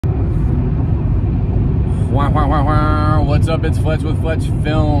What's up? It's Fletch with Fletch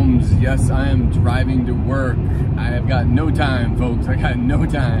Films. Yes, I am driving to work. I have got no time, folks. I got no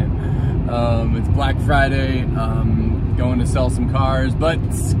time. It's Black Friday. Going to sell some cars, but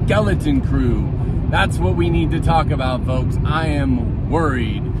skeleton crew. That's what we need to talk about, folks. I am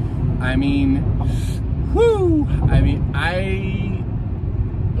worried. I mean, whoo! I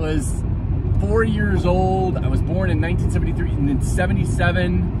was 4 years old. I was born in 1973, and in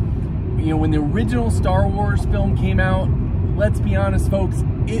 77, you know, when the original Star Wars film came out, let's be honest, folks,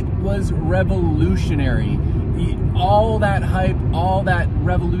 it was revolutionary. All that hype, all that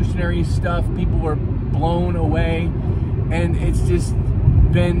revolutionary stuff, people were blown away, and it's just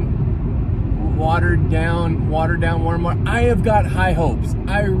been watered down more and more. I have got high hopes.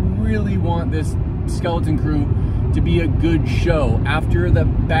 I really want this Skeleton Crew to be a good show. After the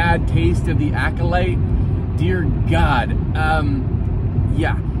bad taste of The Acolyte, dear God,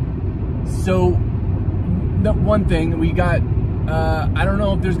 yeah. So, the one thing we got, I don't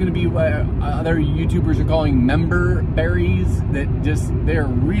know if there's going to be other YouTubers are calling member berries that just, they're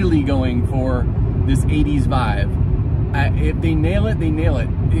really going for this 80s vibe. If they nail it, they nail it.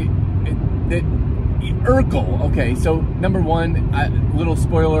 Urkel, okay, so number one, little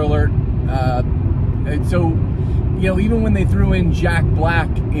spoiler alert, so, you know, even when they threw in Jack Black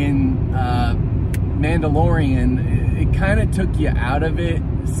in Mandalorian, it kind of took you out of it.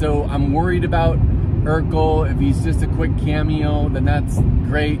 So I'm worried about Urkel. If he's just a quick cameo, then that's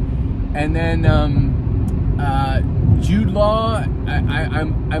great. And then Jude Law,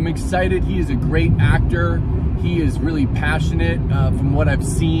 I'm excited. He is a great actor. He is really passionate from what I've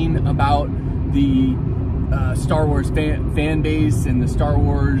seen about the Star Wars fan base and the Star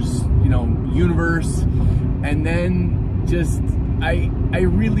Wars, you know, universe. And then just I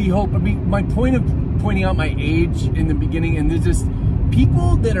really hope. I mean, my point of pointing out my age in the beginning, and there's just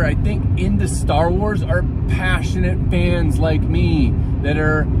people that are, I think, into Star Wars are passionate fans like me that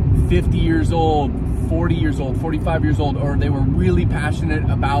are 50 years old, 40 years old, 45 years old, or they were really passionate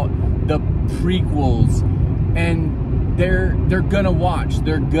about the prequels, and they're gonna watch.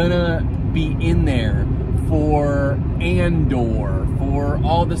 They're gonna be in there for Andor, for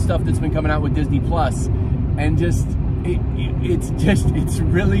all the stuff that's been coming out with Disney Plus, and just it's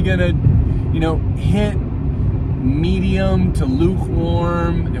really gonna, you know, hit medium to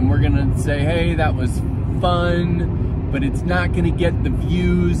lukewarm, and we're gonna say, hey, that was fun, but it's not gonna get the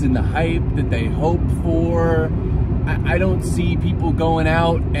views and the hype that they hope for. I don't see people going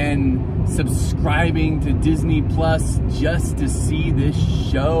out and subscribing to Disney Plus just to see this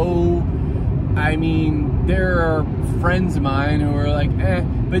show. I mean, there are friends of mine who are like,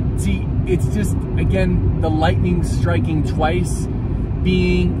 but see, it's just, again, the lightning striking twice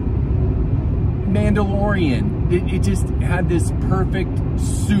being Mandalorian. It just had this perfect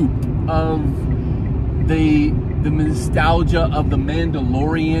soup of the nostalgia of the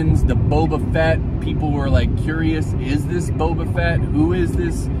Mandalorians, the Boba Fett. People were like curious, is this Boba Fett? Who is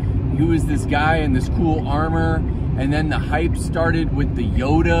this? Who is this guy in this cool armor? And then the hype started with the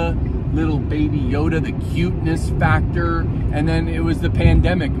Yoda, little baby Yoda, the cuteness factor. And then it was the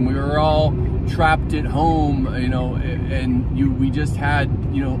pandemic, and we were all trapped at home, you know, and we just had,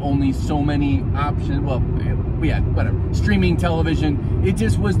 you know, only so many options. Well, we had whatever, streaming television. It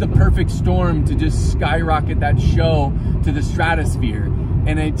just was the perfect storm to just skyrocket that show to the stratosphere.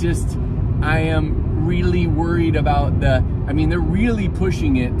 And I am really worried about I mean, they're really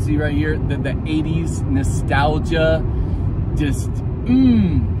pushing it. See right here, the 80s nostalgia, just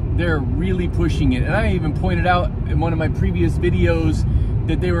they're really pushing it. And I even pointed out in one of my previous videos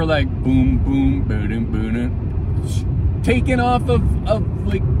that they were like boom boom boom boom, taken off of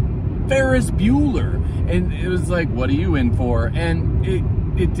like Ferris Bueller, and it was like, what are you in for? And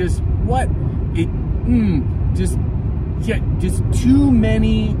it just just too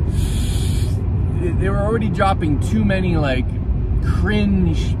many. They were already dropping too many like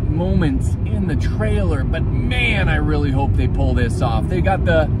cringe moments in the trailer, but man, I really hope they pull this off. They got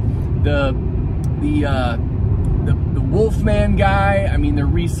the Wolfman guy. I mean, they're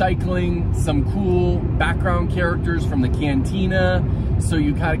recycling some cool background characters from the Cantina, so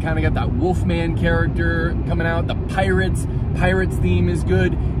you kind of got that Wolfman character coming out. The Pirates theme is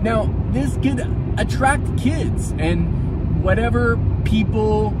good. Now, this could attract kids, and whatever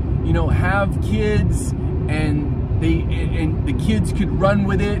people, you know, have kids, and the kids could run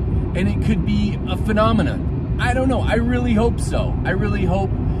with it, and it could be a phenomenon. I don't know. I really hope so. I really hope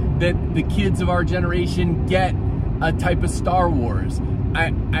that the kids of our generation get a type of Star Wars.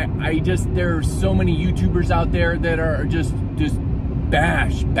 I just, there are so many YouTubers out there that are just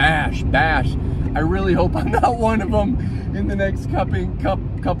bash. I really hope I'm not one of them in the next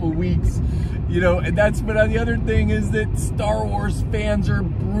couple weeks. You know, and that's, but the other thing is that Star Wars fans are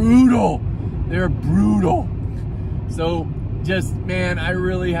brutal. They're brutal. So just, man, I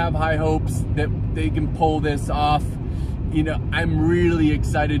really have high hopes that they can pull this off. You know, I'm really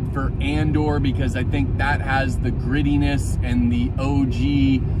excited for Andor because I think that has the grittiness and the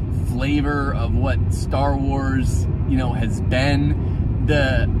OG flavor of what Star Wars, you know, has been.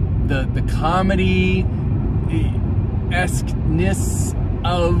 The comedy esqueness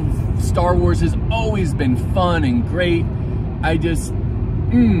of Star Wars has always been fun and great. I just,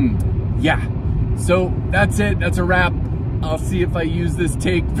 yeah. So that's it. That's a wrap. I'll see if I use this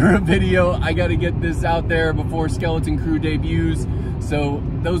take for a video. I got to get this out there before Skeleton Crew debuts. So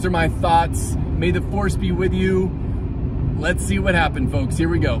those are my thoughts. May the Force be with you. Let's see what happened, folks. Here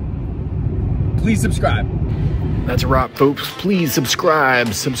we go. Please subscribe. That's a wrap, folks. Please subscribe.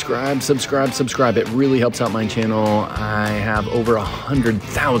 It really helps out my channel. I have over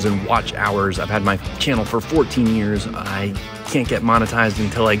 100,000 watch hours. I've had my channel for 14 years. I can't get monetized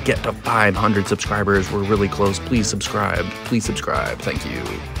until I get to 500 subscribers. We're really close. Please subscribe. Thank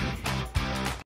you.